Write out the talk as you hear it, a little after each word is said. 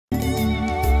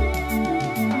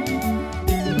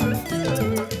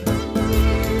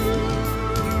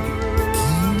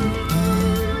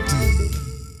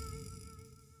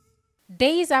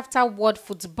Days after World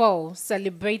Football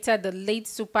celebrated the late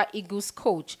Super Eagles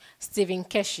coach Stephen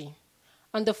Keshi,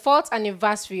 on the 4th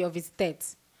anniversary of his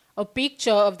death, a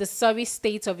picture of the sorry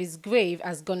state of his grave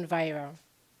has gone viral.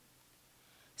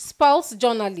 Sports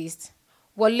journalist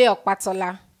Wole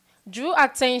Opatola drew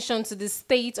attention to the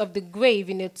state of the grave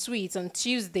in a tweet on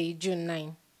Tuesday, June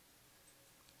 9.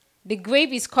 The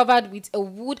grave is covered with a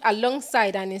wood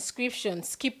alongside an inscription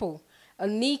Skippo, a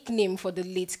nickname for the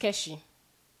late Keshi.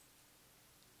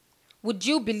 "Would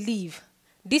you believe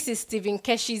this is Stephen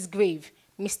Keshi's grave?"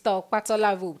 Mr.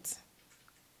 Opatola wrote.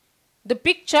 The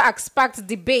picture has sparked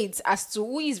debates as to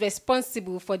who is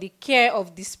responsible for the care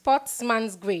of the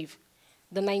sportsman's grave,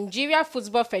 the Nigeria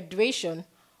Football Federation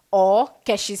or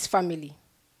Keshi's family.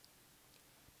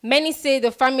 Many say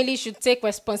the family should take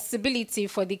responsibility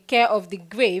for the care of the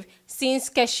grave since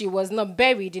Keshi was not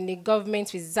buried in a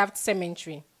government-reserved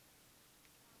cemetery.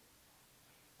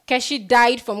 Keshi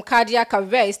died from cardiac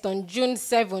arrest on June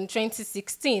 7,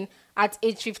 2016 at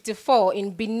age 54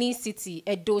 in Benin City,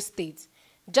 Edo State,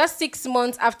 just 6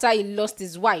 months after he lost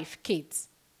his wife, Kate.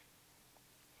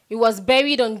 He was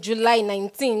buried on July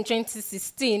 19,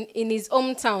 2016 in his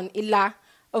hometown, Ila,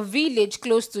 a village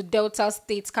close to Delta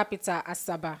State capital,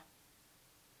 Asaba.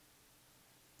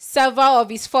 Several of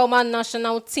his former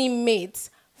national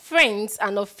teammates, friends,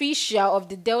 and officials of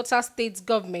the Delta State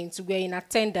government were in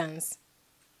attendance.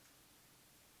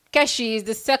 Keshi is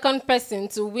the second person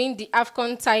to win the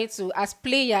AFCON title as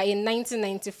player in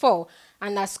 1994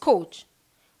 and as coach,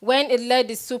 when he led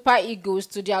the Super Eagles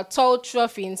to their third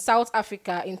trophy in South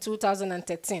Africa in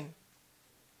 2013.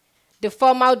 The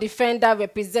former defender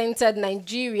represented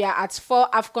Nigeria at 4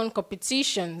 AFCON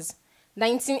competitions: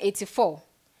 1984,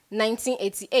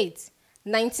 1988,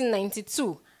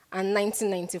 1992, and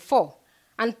 1994,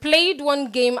 and played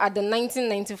one game at the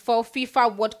 1994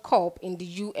 FIFA World Cup in the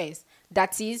US,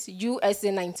 that is,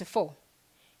 USA 94.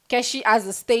 Keshi has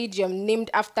a stadium named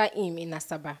after him in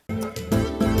Asaba.